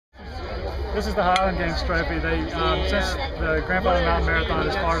This is the Highland Games trophy. They, since the Grandfather Mountain Marathon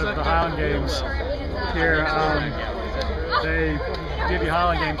is part of the Highland Games here, they give you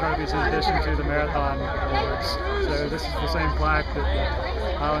Highland Game trophies in addition to the marathon awards. So this is the same plaque that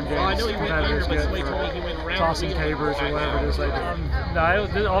the Highland Games competitors get for tossing cabers or whatever it is they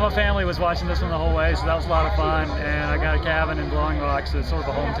do. All my family was watching this one the whole way, so that was a lot of fun. And I got a cabin in Blowing Rock, so it's sort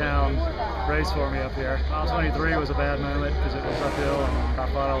of a hometown race for me up here. Mile 23 was a bad moment because it was uphill and I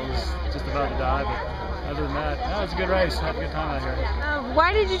thought I was just about to die. But other than that, no, it was a good race. I had a good time out here.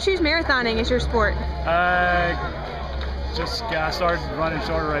 Why did you choose marathoning as your sport? I started running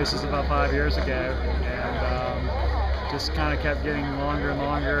shorter races about 5 years ago, and just kind of kept getting longer and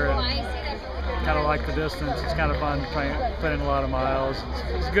longer, and kind of like the distance. It's kind of fun to put in a lot of miles.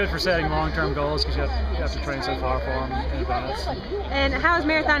 It's good for setting long-term goals because you have to train so far for them in advance. And how has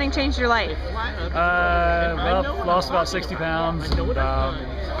marathoning changed your life? Well, lost about 60 pounds, and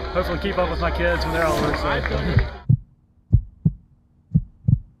hopefully keep up with my kids when they're older. So.